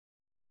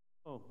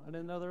Oh, I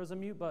didn't know there was a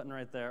mute button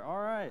right there. All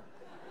right,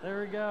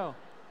 there we go.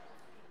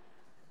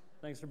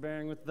 Thanks for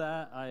bearing with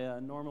that. I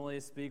normally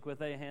speak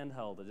with a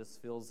handheld. It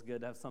just feels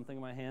good to have something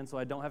in my hand, so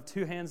I don't have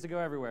two hands to go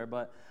everywhere.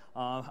 But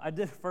I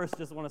did first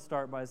just want to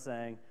start by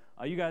saying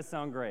you guys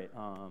sound great.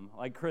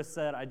 Like Chris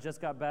said, I just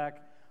got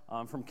back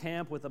from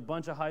camp with a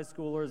bunch of high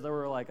schoolers. There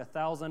were like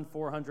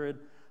 1,400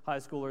 high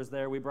schoolers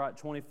there. We brought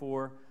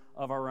 24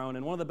 of our own,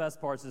 and one of the best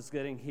parts is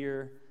getting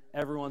here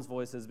everyone's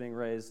voices being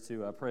raised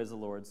to praise the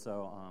Lord.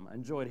 So I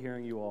enjoyed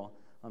hearing you all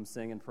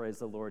sing and praise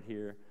the Lord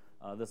here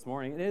this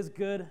morning. It is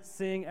good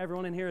seeing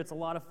everyone in here. It's a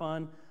lot of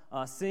fun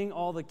seeing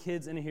all the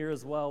kids in here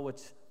as well,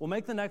 which will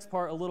make the next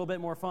part a little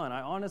bit more fun.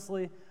 I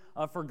honestly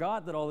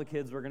forgot that all the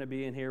kids were going to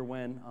be in here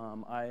when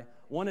I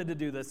wanted to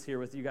do this here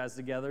with you guys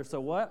together.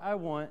 So what I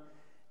want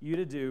you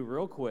to do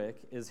real quick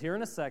is here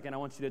in a second, I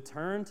want you to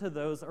turn to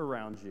those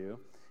around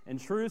you in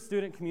true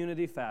student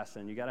community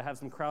fashion. You got to have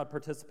some crowd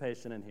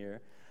participation in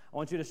here. I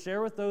want you to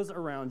share with those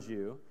around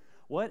you,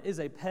 what is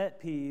a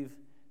pet peeve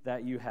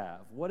that you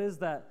have? What is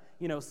that,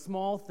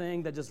 small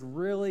thing that just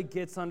really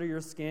gets under your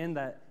skin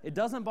that it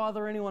doesn't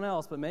bother anyone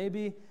else, but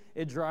maybe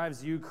it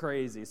drives you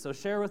crazy? So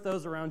share with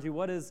those around you,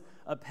 what is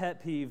a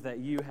pet peeve that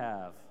you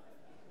have?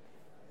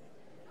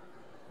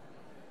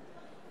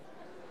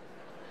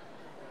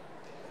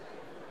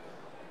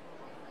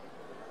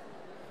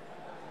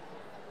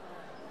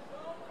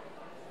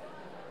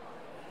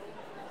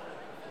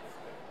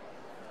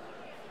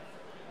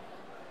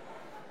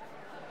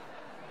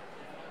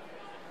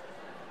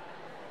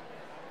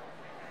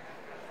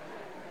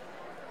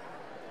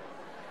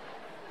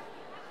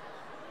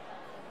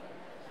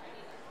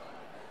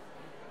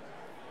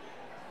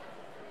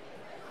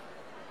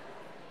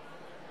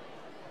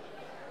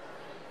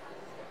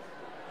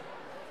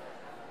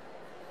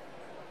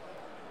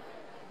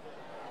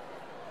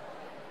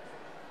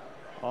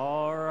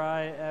 All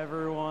right,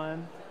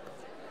 everyone.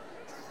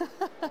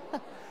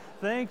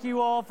 Thank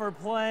you all for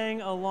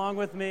playing along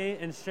with me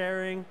and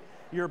sharing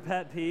your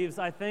pet peeves.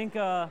 I think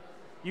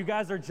you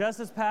guys are just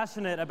as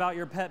passionate about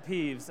your pet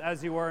peeves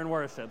as you were in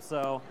worship.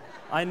 So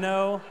I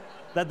know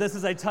that this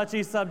is a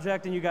touchy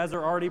subject and you guys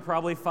are already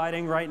probably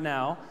fighting right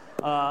now.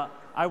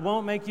 I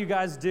won't make you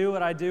guys do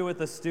what I do with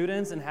the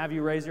students and have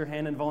you raise your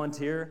hand and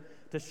volunteer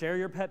to share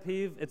your pet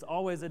peeve. It's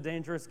always a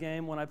dangerous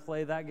game when I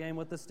play that game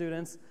with the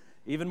students.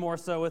 Even more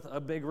so with a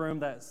big room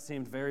that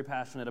seemed very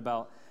passionate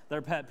about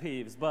their pet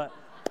peeves. But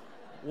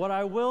what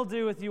I will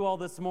do with you all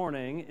this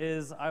morning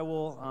is I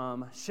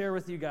will share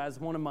with you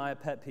guys one of my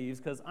pet peeves,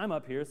 because I'm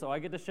up here, so I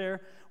get to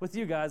share with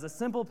you guys a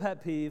simple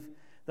pet peeve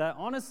that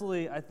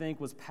honestly I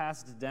think was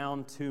passed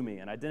down to me.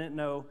 And I didn't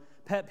know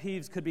pet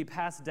peeves could be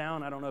passed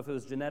down. I don't know if it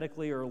was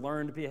genetically or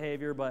learned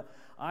behavior, but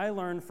I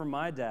learned from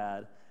my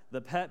dad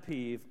the pet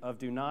peeve of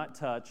do not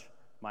touch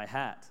my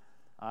hat.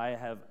 I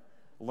have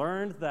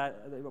learned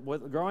that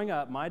growing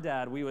up, my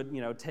dad, we would,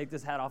 take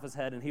this hat off his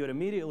head, and he would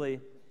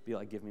immediately be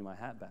like, give me my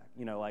hat back.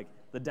 Like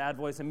the dad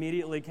voice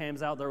immediately came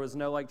out. There was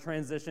no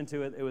transition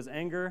to it. It was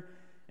anger,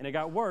 and it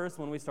got worse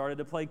when we started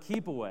to play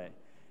keep away.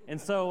 And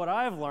so what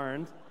I've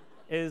learned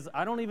is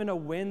I don't even know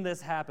when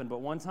this happened, but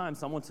one time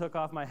someone took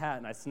off my hat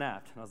and I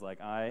snapped. And I was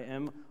like, I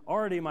am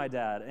already my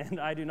dad, and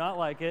I do not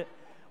like it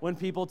when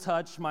people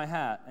touch my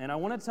hat. And I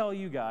want to tell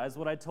you guys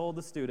what I told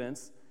the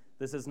students.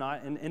 This is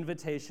not an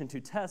invitation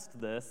to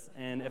test this,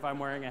 and if I'm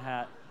wearing a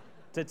hat,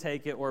 to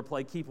take it or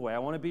play keep away. I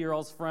want to be your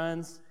all's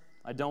friends.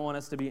 I don't want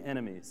us to be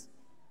enemies.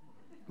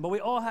 But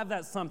we all have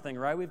that something,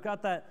 right? We've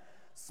got that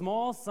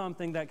small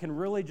something that can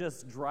really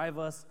just drive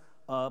us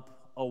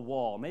up a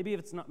wall. Maybe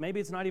it's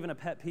not even a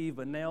pet peeve,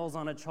 but nails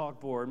on a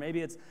chalkboard.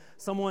 Maybe it's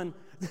someone,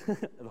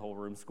 the whole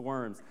room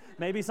squirms.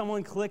 Maybe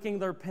someone clicking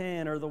their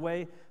pen, or the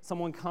way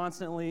someone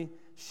constantly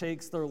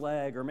shakes their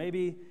leg. Or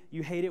maybe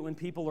you hate it when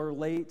people are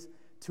late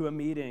to a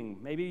meeting.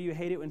 Maybe you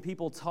hate it when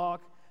people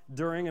talk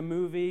during a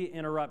movie,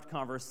 interrupt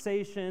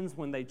conversations,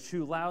 when they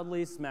chew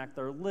loudly, smack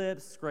their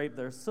lips, scrape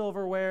their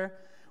silverware,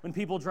 when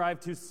people drive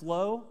too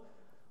slow,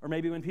 or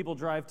maybe when people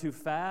drive too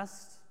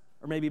fast,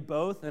 or maybe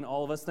both, and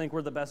all of us think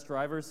we're the best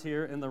drivers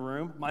here in the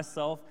room,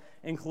 myself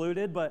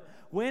included. But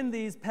when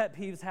these pet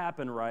peeves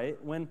happen, right,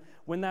 when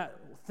that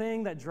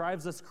thing that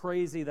drives us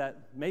crazy,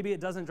 that maybe it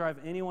doesn't drive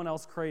anyone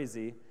else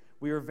crazy,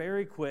 we are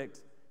very quick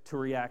to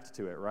react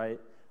to it,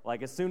 right?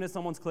 Like as soon as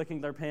someone's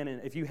clicking their pen,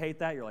 and if you hate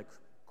that, you're like,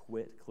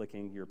 quit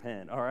clicking your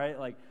pen, all right?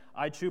 Like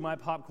I chew my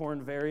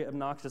popcorn very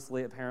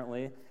obnoxiously,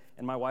 apparently,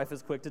 and my wife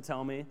is quick to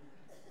tell me,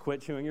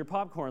 quit chewing your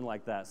popcorn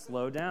like that,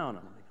 slow down.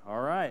 I'm like,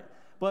 all right.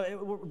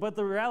 But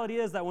the reality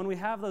is that when we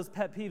have those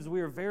pet peeves,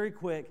 we are very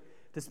quick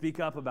to speak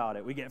up about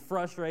it. We get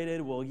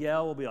frustrated, we'll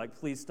yell, we'll be like,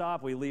 please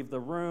stop, we leave the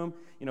room,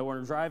 when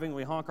we're driving,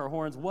 we honk our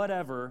horns,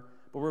 whatever,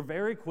 but we're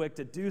very quick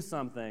to do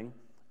something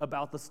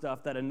about the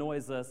stuff that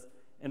annoys us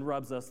and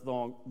rubs us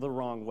the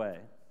wrong way.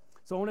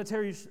 So I want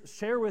to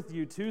share with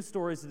you two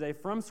stories today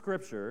from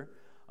Scripture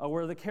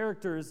where the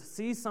characters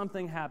see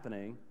something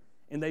happening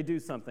and they do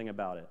something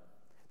about it.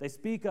 They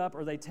speak up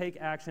or they take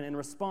action in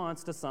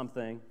response to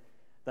something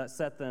that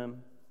set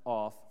them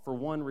off for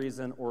one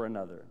reason or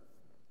another.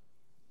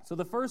 So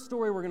the first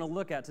story we're going to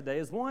look at today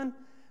is one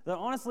that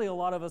honestly a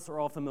lot of us are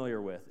all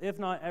familiar with. If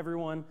not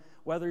everyone,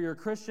 whether you're a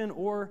Christian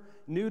or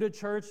new to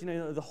church,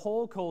 the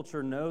whole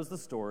culture knows the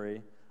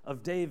story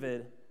of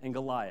David and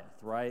Goliath,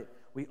 right?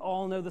 We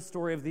all know the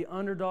story of the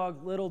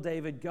underdog, little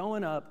David,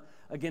 going up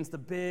against the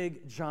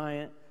big,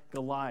 giant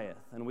Goliath.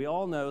 And we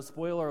all know,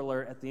 spoiler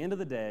alert, at the end of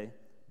the day,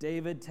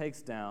 David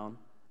takes down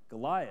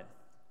Goliath.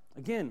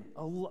 Again,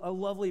 a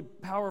lovely,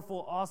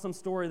 powerful, awesome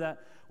story that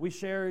we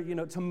share,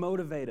 to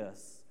motivate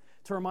us,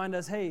 to remind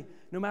us, hey,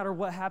 no matter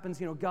what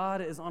happens,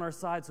 God is on our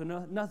side, so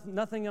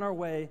nothing in our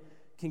way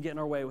can get in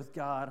our way with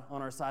God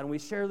on our side. And we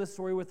share this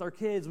story with our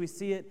kids. We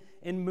see it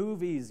in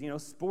movies,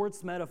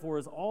 sports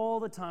metaphors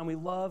all the time. We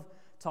love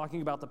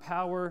talking about the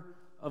power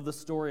of the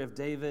story of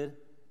David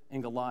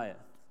and Goliath.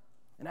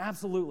 And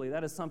absolutely,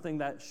 that is something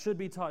that should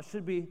be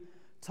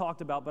talked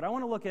about. But I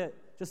want to look at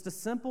just a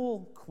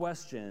simple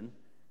question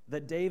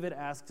that David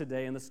asked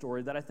today in the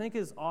story that I think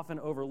is often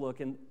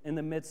overlooked in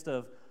the midst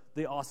of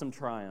the awesome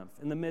triumph,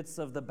 in the midst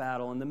of the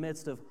battle, in the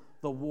midst of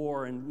the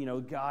war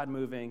and, God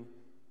moving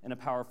in a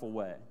powerful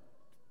way.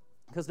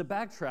 Because to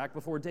backtrack,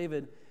 before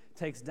David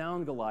takes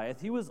down Goliath,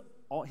 he was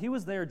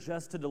there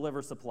just to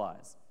deliver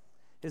supplies.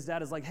 His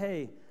dad is like,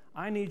 hey,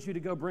 I need you to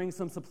go bring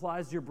some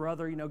supplies to your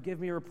brother, give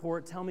me a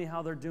report, tell me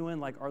how they're doing,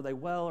 like, are they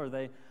well, are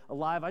they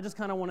alive? I just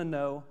kind of want to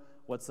know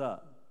what's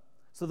up.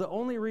 So the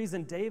only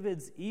reason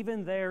David's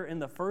even there in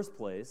the first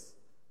place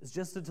is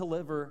just to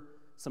deliver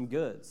some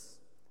goods.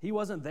 He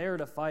wasn't there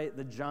to fight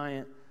the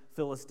giant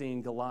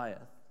Philistine Goliath.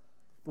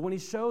 But when he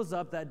shows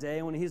up that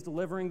day, when he's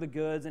delivering the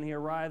goods and he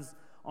arrives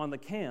on the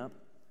camp,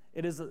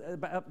 it is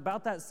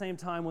about that same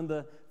time when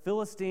the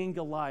Philistine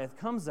Goliath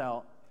comes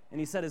out and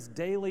he said his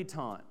daily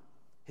taunt,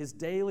 his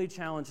daily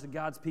challenge to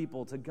God's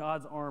people, to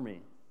God's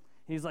army.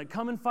 He's like,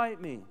 come and fight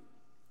me.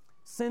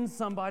 Send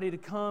somebody to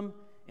come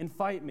and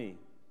fight me.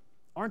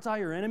 Aren't I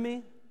your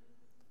enemy?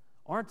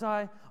 Aren't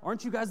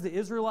you guys the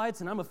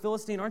Israelites and I'm a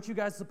Philistine? Aren't you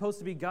guys supposed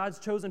to be God's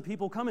chosen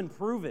people? Come and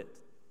prove it.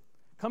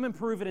 Come and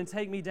prove it and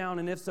take me down,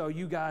 and if so,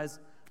 you guys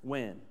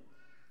win.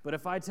 But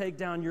if I take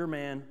down your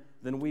man,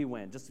 then we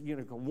win. Just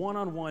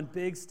one-on-one,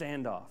 big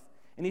standoff.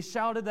 And he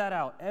shouted that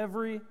out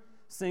every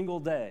single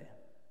day.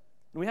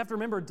 And we have to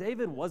remember,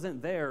 David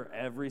wasn't there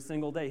every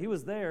single day. He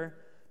was there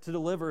to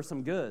deliver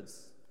some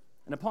goods.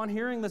 And upon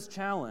hearing this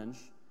challenge,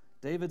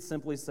 David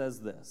simply says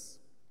this: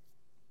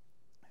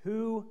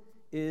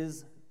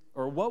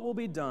 what will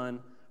be done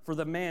for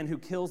the man who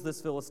kills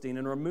this Philistine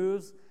and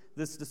removes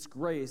this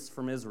disgrace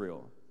from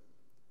Israel?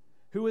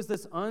 Who is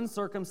this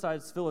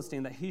uncircumcised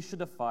Philistine that he should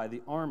defy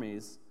the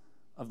armies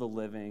of the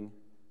living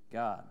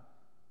God?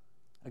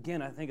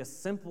 Again, I think a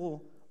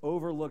simple,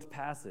 overlooked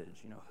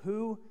passage.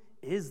 Who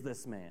is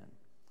this man?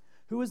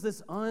 Who is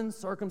this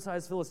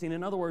uncircumcised Philistine?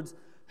 In other words,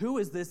 who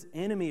is this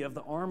enemy of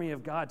the army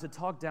of God to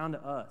talk down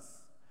to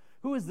us?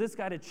 Who is this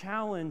guy to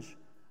challenge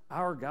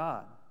our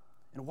God?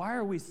 And why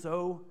are we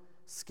so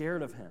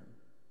scared of him?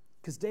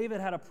 Because David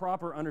had a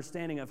proper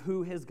understanding of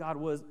who his God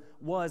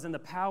was and the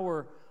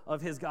power of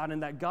his God,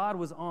 and that God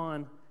was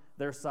on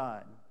their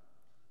side.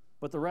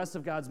 But the rest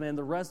of God's men,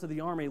 the rest of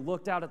the army,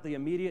 looked out at the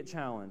immediate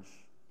challenge.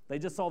 They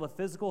just saw the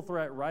physical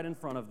threat right in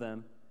front of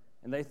them,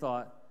 and they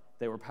thought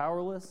they were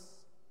powerless.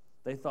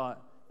 They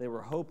thought they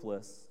were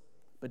hopeless.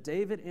 But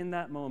David, in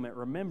that moment,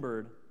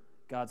 remembered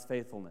God's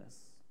faithfulness.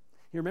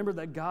 He remembered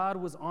that God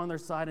was on their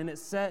side, and it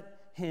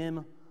set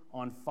him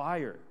on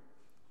fire.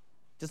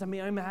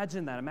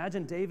 Imagine that.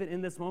 Imagine David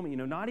in this moment,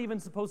 not even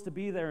supposed to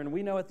be there, and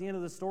we know at the end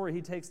of the story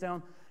he takes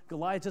down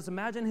Goliath. Just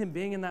imagine him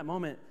being in that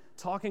moment,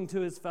 talking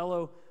to his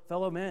fellow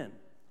men.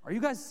 Are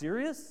you guys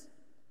serious?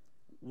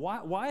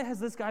 Why has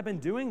this guy been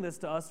doing this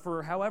to us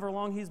for however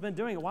long he's been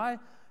doing it? Why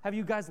have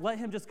you guys let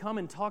him just come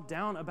and talk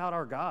down about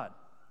our God?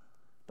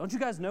 Don't you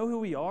guys know who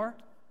we are?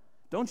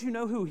 Don't you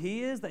know who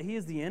he is, that he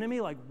is the enemy?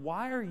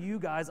 Why are you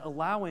guys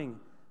allowing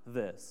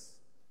this?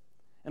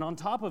 And on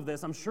top of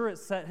this, I'm sure it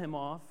set him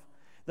off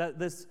that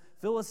this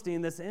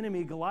Philistine, this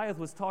enemy, Goliath,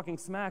 was talking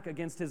smack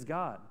against his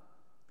God.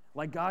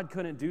 Like God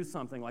couldn't do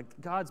something,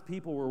 like God's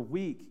people were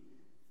weak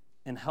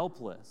and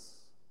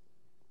helpless.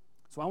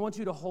 So I want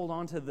you to hold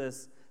on to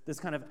this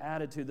kind of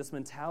attitude, this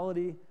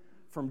mentality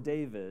from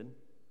David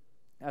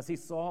as he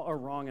saw a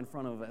wrong in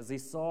front of him, as he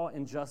saw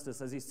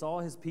injustice, as he saw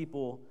his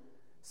people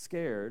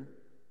scared,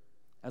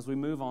 as we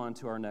move on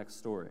to our next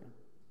story.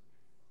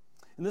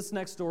 And this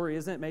next story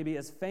isn't maybe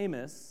as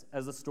famous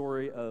as the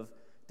story of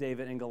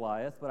David and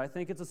Goliath, but I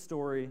think it's a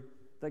story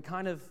that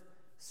kind of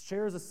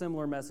shares a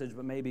similar message,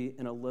 but maybe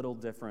in a little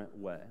different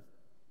way.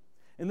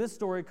 And this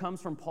story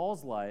comes from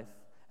Paul's life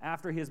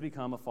after he has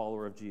become a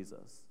follower of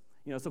Jesus.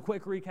 So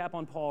quick recap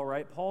on Paul,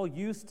 right? Paul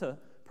used to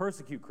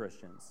persecute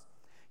Christians.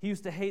 He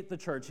used to hate the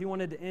church. He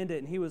wanted to end it,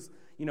 and he was,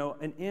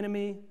 an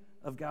enemy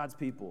of God's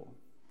people,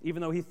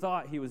 even though he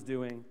thought he was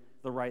doing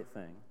the right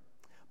thing.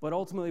 But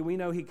ultimately, we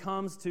know he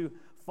comes to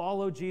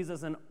follow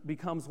Jesus and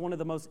becomes one of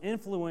the most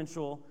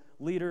influential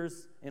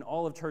leaders in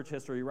all of church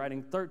history,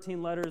 writing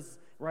 13 letters,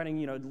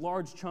 writing, a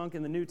large chunk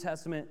in the New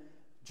Testament,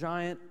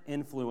 giant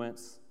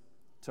influence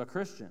to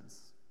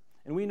Christians.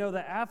 And we know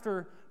that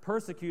after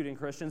persecuting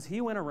Christians,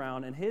 he went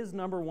around, and his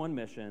number one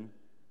mission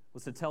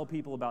was to tell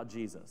people about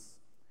Jesus.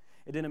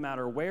 It didn't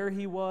matter where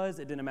he was.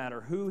 It didn't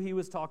matter who he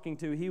was talking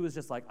to. He was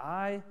just like,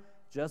 I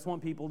just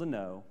want people to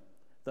know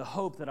the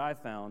hope that I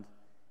found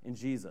in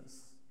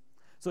Jesus.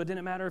 So it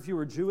didn't matter if you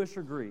were Jewish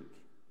or Greek.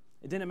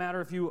 It didn't matter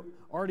if you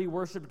already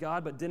worshiped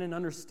God but didn't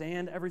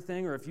understand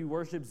everything, or if you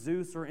worshiped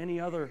Zeus or any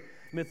other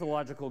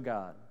mythological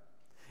god.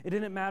 It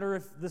didn't matter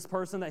if this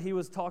person that he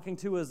was talking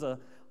to was a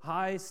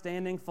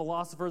high-standing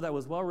philosopher that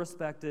was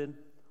well-respected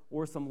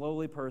or some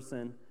lowly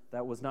person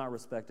that was not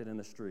respected in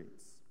the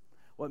streets.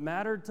 What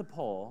mattered to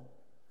Paul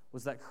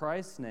was that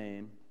Christ's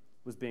name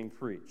was being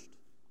preached.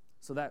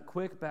 So that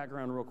quick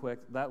background real quick,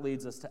 that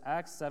leads us to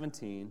Acts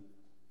 17,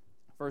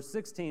 verse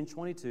 16,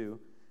 22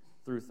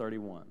 through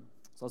 31.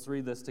 So let's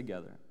read this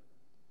together.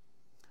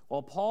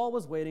 While Paul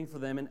was waiting for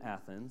them in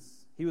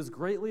Athens, he was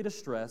greatly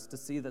distressed to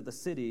see that the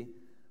city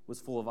was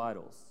full of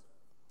idols.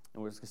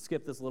 And we're just going to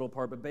skip this little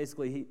part, but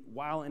basically,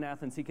 while in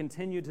Athens, he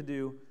continued to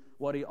do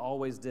what he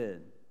always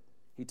did.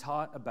 He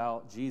taught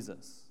about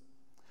Jesus.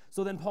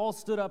 So then Paul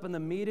stood up in the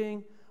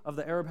meeting of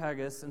the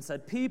Areopagus and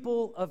said,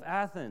 "People of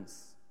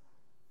Athens,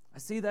 I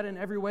see that in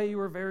every way you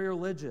are very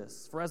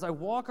religious. For as I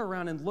walk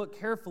around and look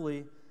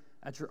carefully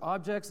at your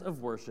objects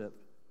of worship,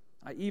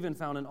 I even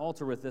found an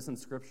altar with this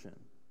inscription,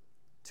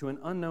 'To an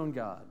unknown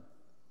God.'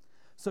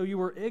 So you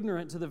were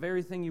ignorant to the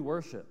very thing you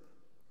worship,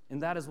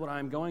 and that is what I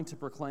am going to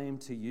proclaim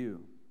to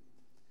you.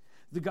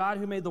 The God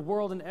who made the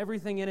world and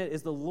everything in it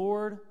is the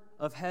Lord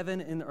of heaven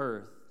and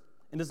earth,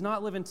 and does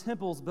not live in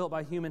temples built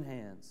by human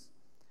hands.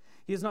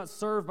 He is not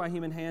served by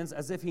human hands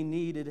as if he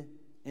needed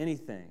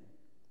anything.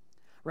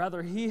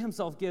 Rather, he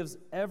himself gives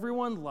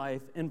everyone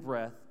life and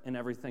breath and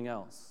everything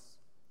else.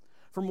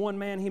 From one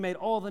man he made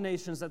all the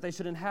nations that they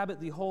should inhabit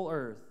the whole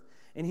earth,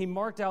 and he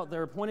marked out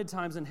their appointed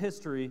times in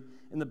history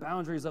in the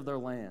boundaries of their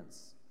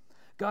lands.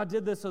 God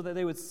did this so that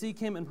they would seek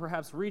him and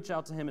perhaps reach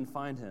out to him and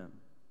find him,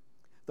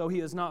 though he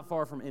is not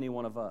far from any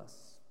one of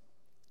us.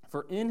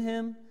 For in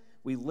him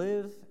we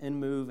live and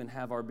move and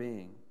have our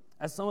being.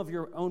 As some of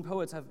your own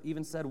poets have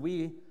even said,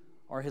 we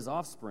are his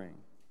offspring.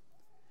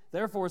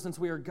 Therefore, since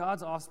we are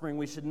God's offspring,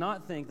 we should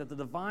not think that the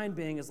divine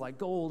being is like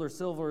gold or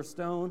silver or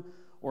stone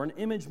or an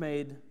image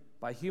made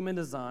by human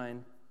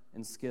design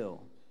and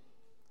skill.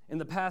 In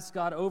the past,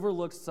 God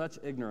overlooked such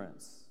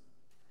ignorance,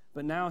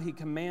 but now he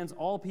commands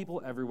all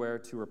people everywhere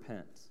to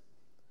repent.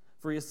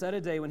 For he has set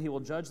a day when he will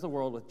judge the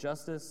world with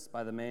justice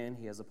by the man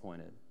he has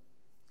appointed.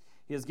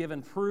 He has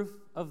given proof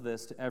of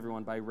this to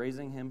everyone by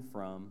raising him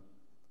from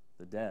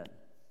the dead."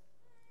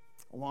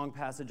 A long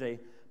passage, a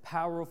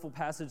powerful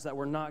passage that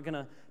we're not going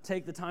to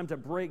take the time to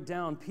break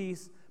down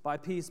piece by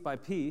piece by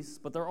piece,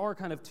 but there are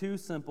kind of two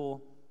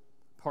simple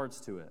parts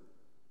to it.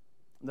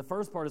 The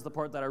first part is the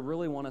part that I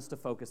really want us to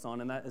focus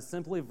on, and that is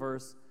simply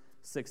verse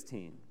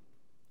 16.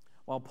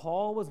 While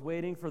Paul was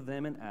waiting for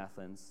them in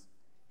Athens,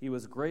 he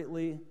was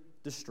greatly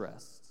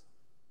distressed.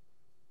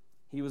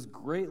 He was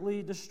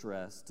greatly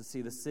distressed to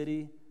see the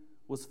city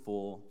was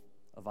full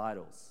of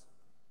idols.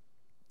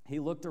 He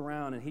looked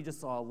around and he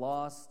just saw a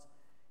lost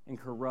and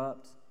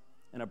corrupt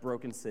and a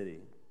broken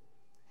city.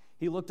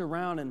 He looked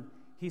around and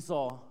he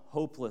saw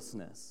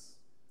hopelessness.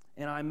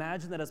 And I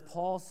imagine that as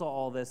Paul saw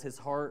all this, his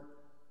heart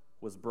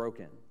was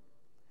broken.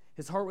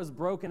 His heart was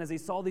broken as he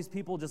saw these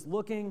people just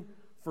looking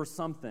for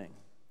something.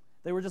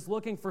 They were just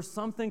looking for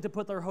something to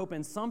put their hope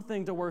in,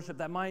 something to worship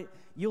that might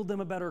yield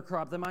them a better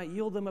crop, that might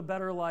yield them a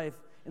better life,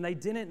 and they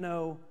didn't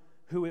know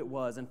who it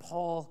was, and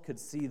Paul could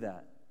see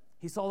that.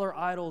 He saw their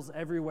idols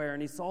everywhere,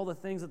 and he saw the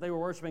things that they were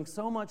worshiping,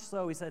 so much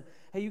so, he said,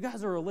 "Hey, you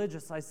guys are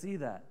religious, I see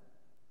that.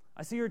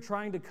 I see you're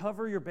trying to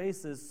cover your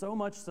bases so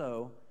much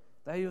so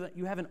that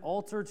you have an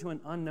altar to an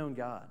unknown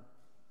God.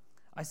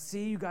 I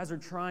see you guys are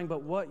trying,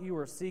 but what you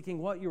are seeking,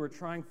 what you are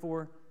trying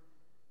for,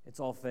 it's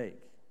all fake.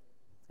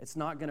 It's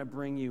not going to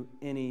bring you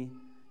any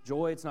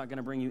joy. It's not going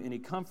to bring you any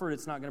comfort.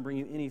 It's not going to bring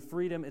you any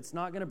freedom. It's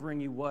not going to bring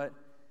you what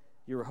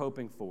you were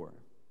hoping for."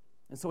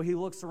 And so he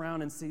looks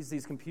around and sees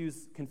these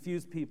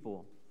confused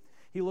people.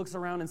 He looks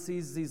around and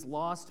sees these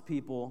lost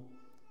people,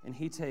 and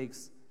he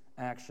takes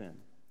action.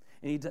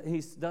 And he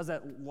does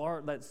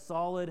that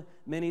solid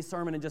mini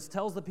sermon and just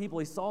tells the people,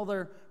 he saw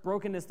their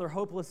brokenness, their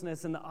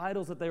hopelessness, and the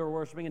idols that they were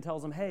worshiping, and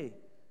tells them, hey,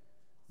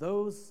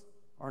 those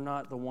are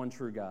not the one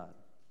true God.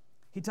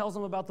 He tells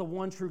them about the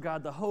one true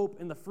God, the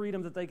hope and the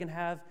freedom that they can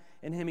have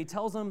in him. He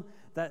tells them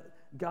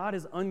that God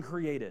is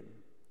uncreated.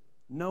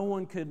 No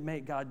one could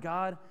make God.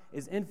 God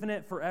is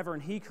infinite forever,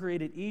 and he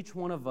created each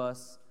one of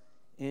us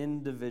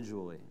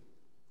individually.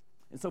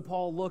 And so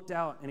Paul looked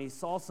out, and he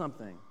saw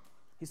something.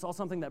 He saw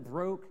something that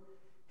broke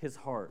his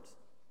heart.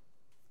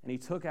 And he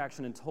took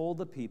action and told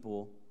the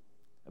people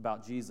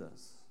about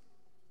Jesus.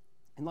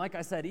 And like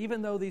I said,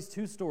 even though these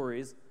two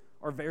stories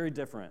are very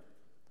different,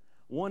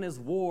 one is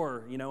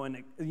war,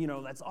 and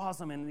that's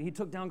awesome, and he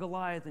took down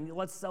Goliath, and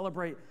let's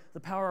celebrate the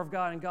power of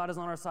God, and God is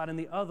on our side, and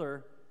the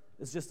other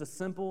is just a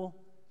simple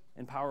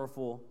and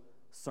powerful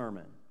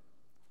sermon.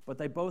 But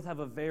they both have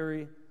a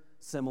very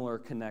similar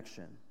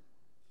connection.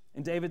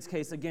 In David's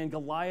case, again,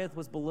 Goliath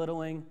was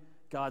belittling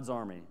God's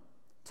army,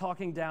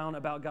 talking down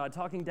about God,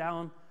 talking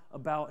down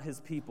about his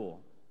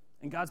people.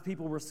 And God's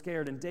people were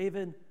scared, and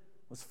David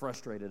was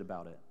frustrated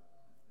about it.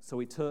 So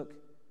he took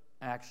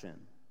action.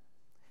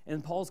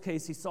 In Paul's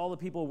case, he saw the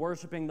people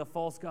worshiping the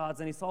false gods,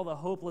 and he saw the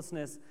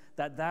hopelessness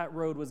that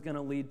road was going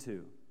to lead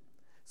to.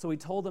 So he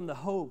told them the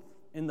hope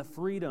and the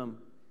freedom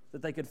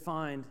that they could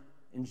find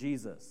in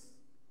Jesus.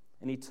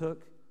 And he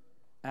took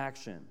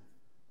action.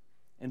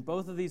 In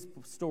both of these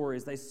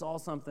stories, they saw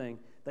something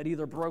that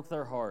either broke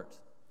their heart,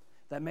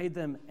 that made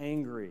them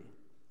angry,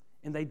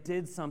 and they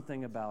did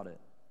something about it.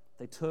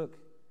 They took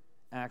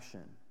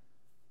action.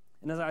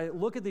 And as I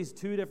look at these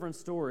two different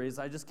stories,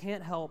 I just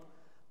can't help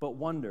but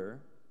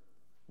wonder,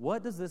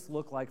 what does this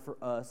look like for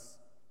us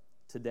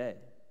today?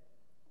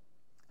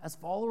 As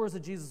followers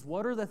of Jesus,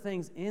 what are the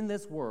things in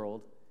this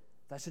world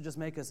that should just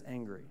make us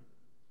angry?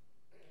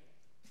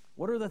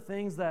 What are the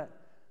things that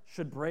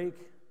should break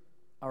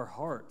our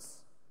hearts?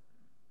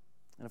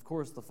 And of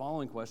course, the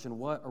following question,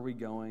 what are we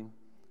going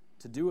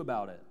to do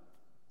about it?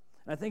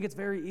 And I think it's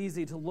very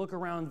easy to look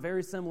around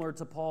very similar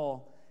to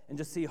Paul and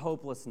just see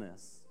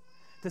hopelessness,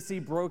 to see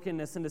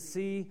brokenness, and to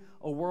see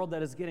a world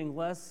that is getting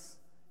less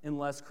and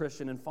less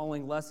Christian and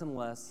following less and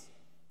less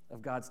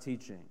of God's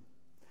teaching.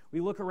 We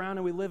look around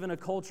and we live in a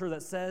culture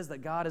that says that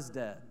God is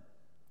dead,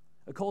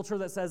 a culture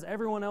that says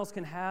everyone else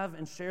can have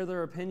and share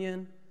their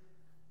opinion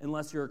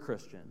unless you're a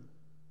Christian,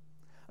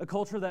 a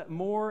culture that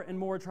more and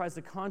more tries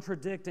to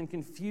contradict and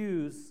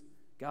confuse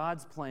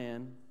God's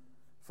plan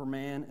for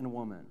man and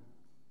woman.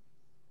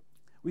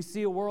 We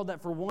see a world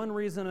that for one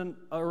reason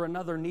or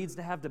another needs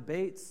to have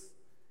debates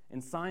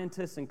and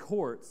scientists and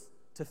courts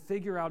to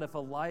figure out if a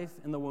life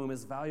in the womb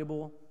is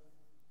valuable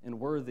and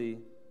worthy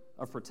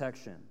of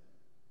protection.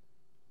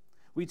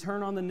 We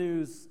turn on the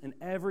news and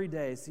every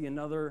day see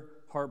another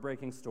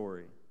heartbreaking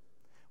story.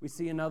 We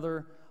see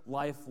another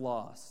life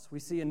lost. We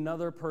see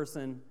another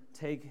person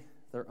take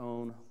their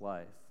own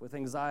life with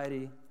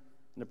anxiety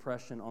and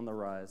depression on the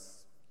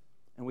rise.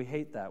 And we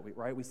hate that,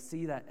 right? We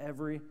see that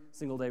every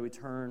single day we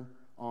turn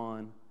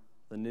on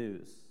the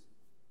news.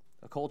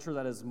 A culture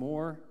that is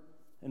more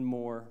and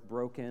more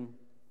broken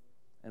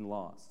and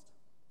lost.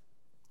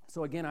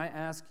 So again, I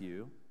ask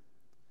you,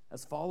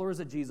 as followers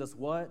of Jesus,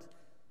 what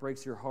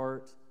breaks your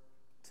heart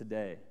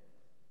today?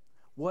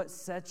 What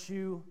sets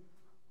you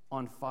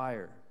on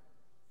fire?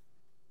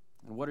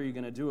 And what are you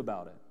going to do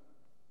about it?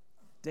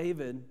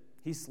 David,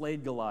 he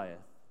slayed Goliath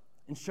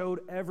and showed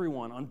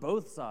everyone on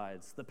both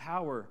sides the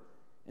power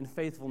and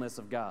faithfulness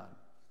of God.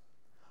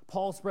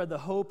 Paul spread the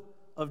hope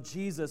of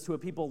Jesus to a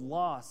people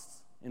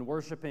lost in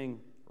worshiping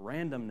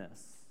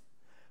randomness.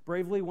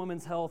 Bravely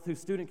Women's Health, whose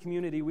student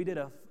community we did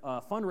a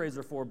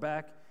fundraiser for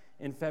back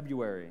in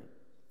February.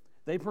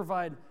 They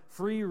provide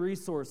free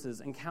resources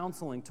and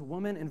counseling to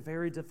women in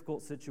very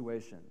difficult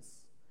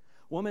situations.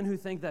 Women who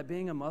think that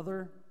being a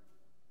mother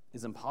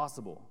is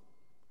impossible.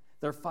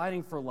 They're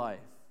fighting for life.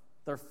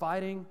 They're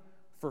fighting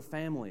for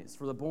families,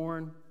 for the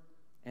born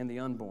and the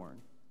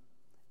unborn.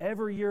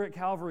 Every year at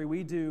Calvary,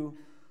 we do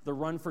the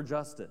Run for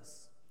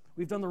Justice.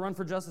 We've done the Run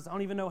for Justice, I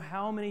don't even know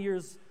how many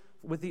years,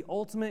 with the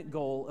ultimate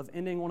goal of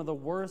ending one of the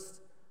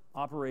worst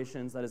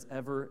operations that has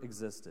ever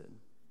existed,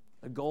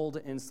 a goal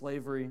to end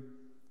slavery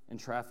and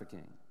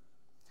trafficking.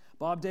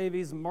 Bob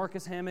Davies,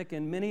 Marcus Hammock,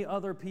 and many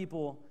other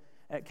people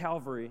at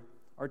Calvary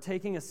are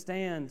taking a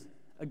stand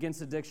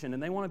against addiction,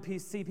 and they want to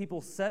see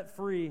people set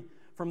free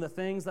from the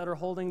things that are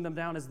holding them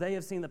down as they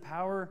have seen the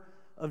power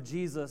of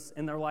Jesus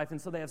in their life. And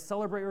so they have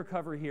Celebrate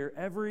Recovery here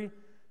every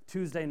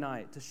Tuesday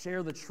night to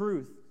share the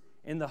truth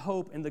and the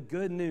hope and the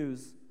good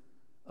news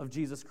of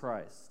Jesus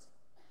Christ.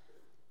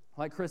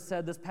 Like Chris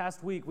said, this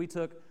past week we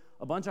took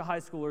a bunch of high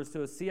schoolers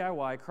to a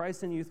CIY,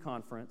 Christ in Youth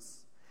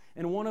Conference.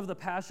 And one of the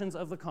passions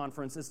of the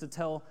conference is to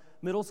tell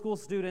middle school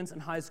students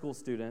and high school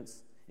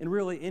students, and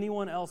really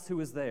anyone else who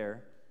is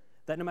there,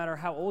 that no matter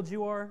how old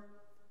you are,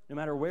 no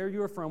matter where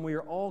you are from, we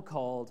are all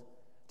called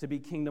to be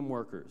kingdom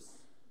workers.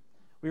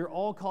 We are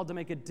all called to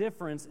make a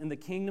difference in the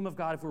kingdom of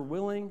God if we're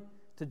willing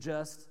to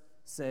just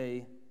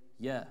say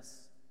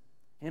yes.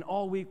 And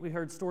all week we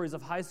heard stories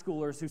of high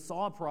schoolers who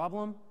saw a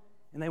problem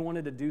and they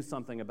wanted to do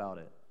something about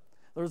it.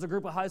 There was a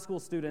group of high school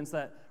students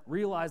that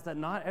realized that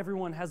not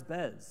everyone has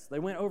beds. They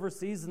went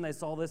overseas and they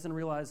saw this and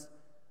realized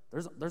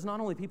there's not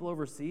only people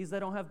overseas that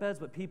don't have beds,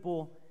 but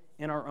people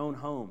in our own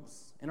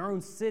homes, in our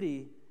own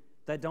city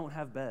that don't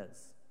have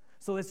beds.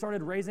 So they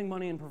started raising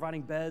money and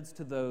providing beds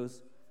to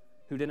those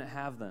who didn't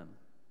have them.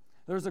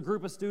 There's a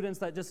group of students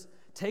that just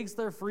takes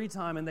their free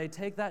time and they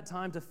take that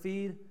time to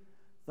feed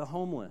the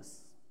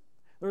homeless.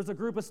 There's a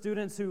group of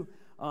students who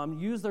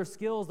use their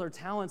skills, their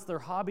talents, their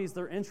hobbies,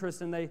 their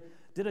interests, and they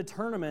did a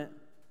tournament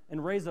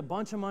and raised a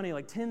bunch of money,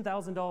 like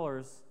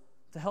 $10,000,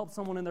 to help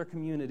someone in their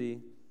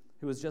community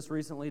who was just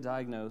recently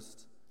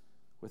diagnosed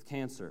with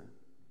cancer.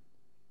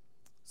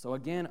 So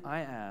again,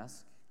 I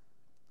ask,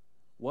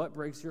 what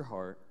breaks your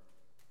heart?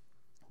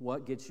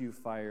 What gets you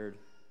fired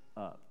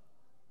up?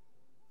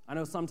 I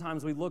know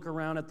sometimes we look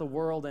around at the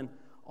world and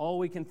all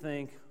we can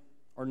think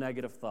are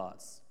negative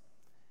thoughts.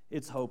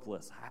 It's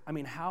hopeless. I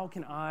mean, how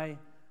can I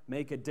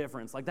make a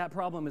difference? Like, that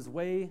problem is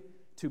way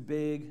too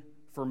big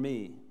for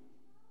me.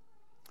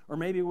 Or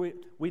maybe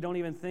we don't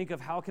even think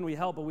of how can we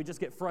help, but we just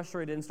get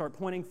frustrated and start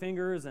pointing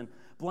fingers and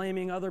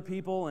blaming other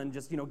people and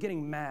just,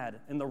 getting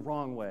mad in the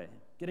wrong way.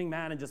 Getting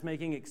mad and just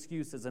making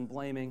excuses and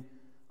blaming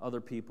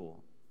other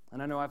people.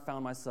 And I know I've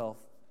found myself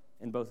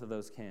in both of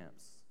those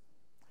camps.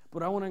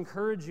 But I want to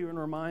encourage you and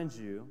remind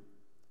you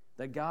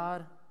that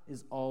God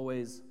is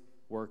always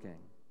working.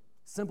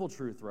 Simple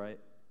truth, right?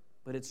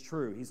 But it's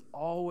true. He's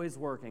always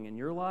working in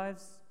your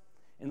lives,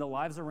 in the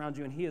lives around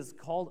you, and He has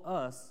called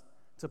us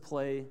to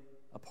play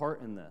a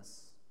part in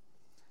this.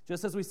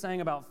 Just as we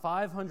sang about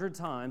 500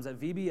 times at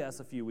VBS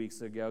a few weeks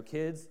ago,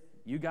 kids,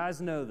 you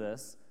guys know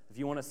this. If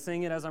you want to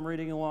sing it as I'm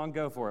reading along,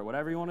 go for it,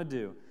 whatever you want to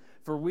do.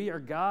 For we are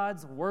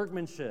God's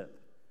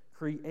workmanship,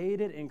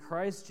 created in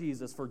Christ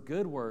Jesus for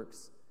good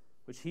works,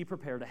 which He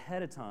prepared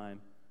ahead of time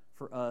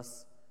for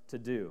us to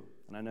do.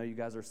 And I know you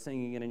guys are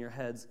singing it in your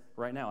heads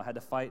right now. I had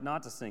to fight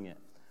not to sing it.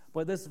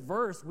 But this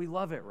verse, we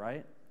love it,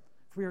 right?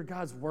 For we are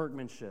God's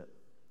workmanship.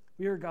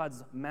 We are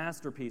God's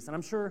masterpiece. And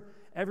I'm sure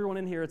everyone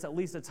in here, it's at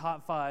least a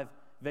top 5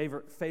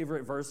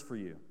 favorite verse for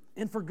you.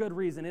 And for good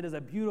reason. It is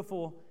a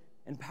beautiful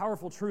and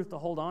powerful truth to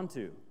hold on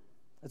to.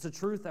 It's a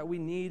truth that we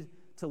need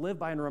to live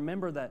by and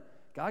remember that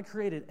God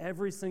created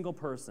every single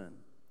person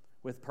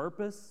with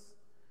purpose,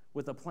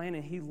 with a plan,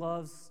 and He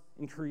loves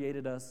and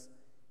created us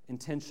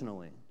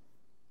intentionally.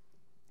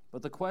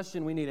 But the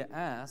question we need to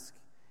ask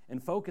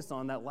and focus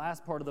on, that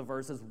last part of the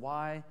verse, is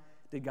why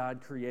did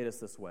God create us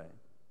this way?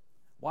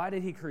 Why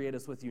did He create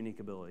us with unique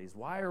abilities?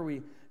 Why are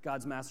we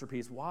God's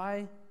masterpiece?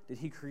 Why did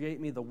He create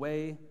me the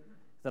way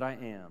that I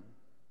am?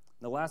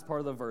 The last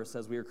part of the verse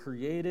says we are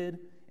created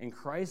in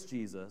Christ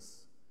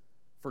Jesus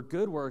for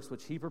good works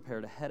which He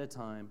prepared ahead of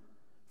time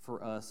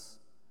for us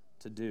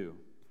to do.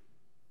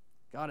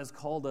 God has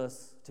called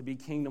us to be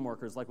kingdom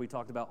workers like we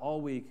talked about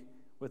all week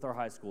with our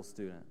high school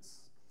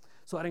students.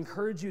 So I'd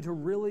encourage you to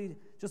really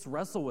just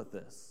wrestle with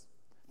this,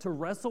 to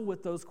wrestle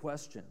with those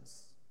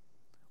questions.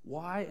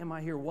 Why am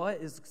I here?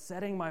 What is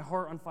setting my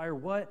heart on fire?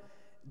 What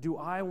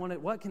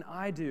can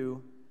I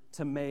do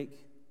to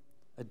make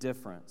a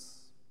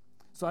difference?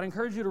 So I'd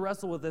encourage you to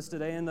wrestle with this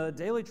today, and the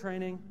daily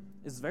training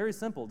is very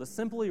simple, to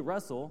simply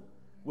wrestle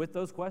with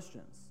those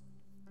questions.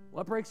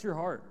 What breaks your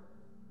heart?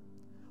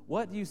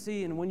 What do you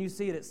see, and when you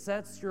see it, it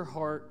sets your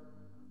heart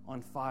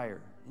on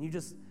fire,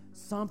 and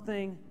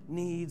something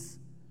needs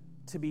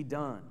to be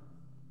done.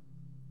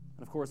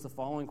 And of course, the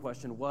following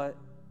question, what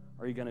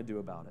are you going to do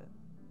about it?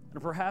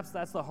 And perhaps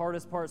that's the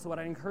hardest part, so what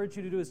I encourage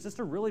you to do is just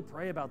to really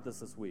pray about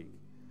this week.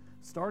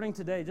 Starting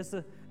today, just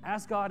to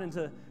ask God and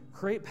to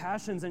create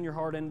passions in your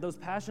heart, and those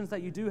passions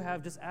that you do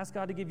have, just ask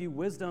God to give you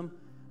wisdom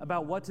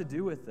about what to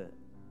do with it.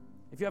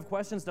 If you have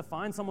questions, to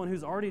find someone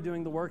who's already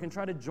doing the work and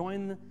try to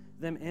join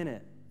them in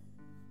it.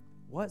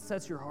 What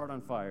sets your heart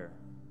on fire?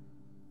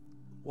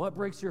 What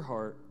breaks your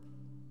heart?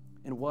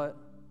 And what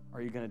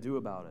are you going to do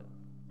about it?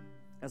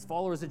 As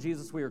followers of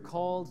Jesus, we are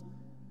called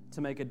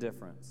to make a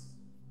difference.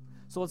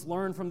 So let's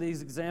learn from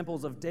these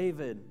examples of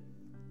David,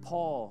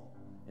 Paul,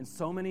 and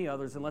so many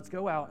others, and let's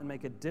go out and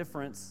make a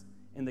difference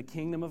in the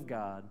kingdom of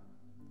God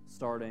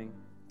starting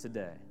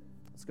today.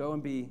 Let's go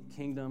and be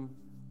kingdom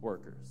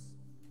workers.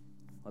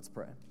 Let's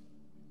pray.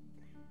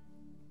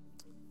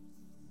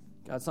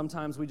 God,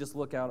 sometimes we just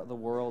look out at the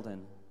world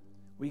and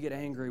we get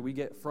angry, we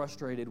get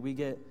frustrated, we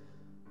get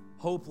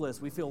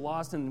hopeless, we feel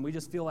lost, and we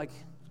just feel like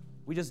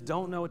we just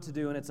don't know what to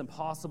do, and it's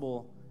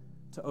impossible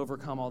to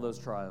overcome all those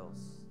trials.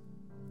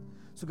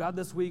 So God,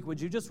 this week, would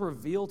you just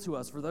reveal to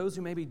us, for those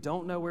who maybe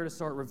don't know where to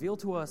start, reveal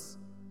to us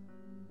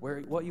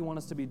what you want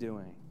us to be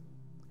doing.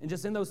 And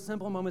just in those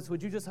simple moments,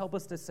 would you just help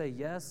us to say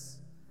yes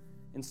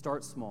and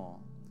start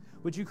small?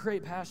 Would you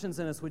create passions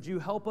in us? Would you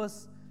help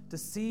us to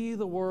see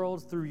the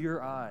world through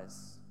your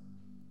eyes?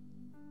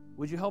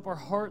 Would you help our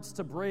hearts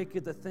to break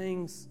at the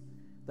things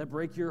that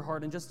break your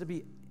heart, and just to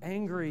be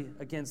angry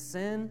against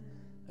sin,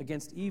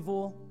 against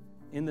evil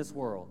in this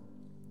world?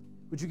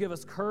 Would you give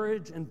us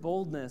courage and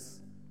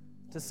boldness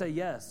to say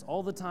yes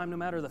all the time, no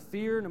matter the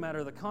fear, no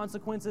matter the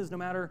consequences, no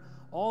matter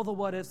all the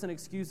what-ifs and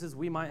excuses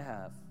we might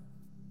have?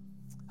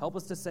 Help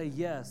us to say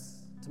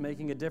yes to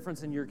making a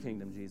difference in your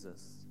kingdom,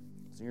 Jesus.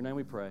 It's in your name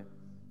we pray.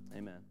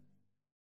 Amen.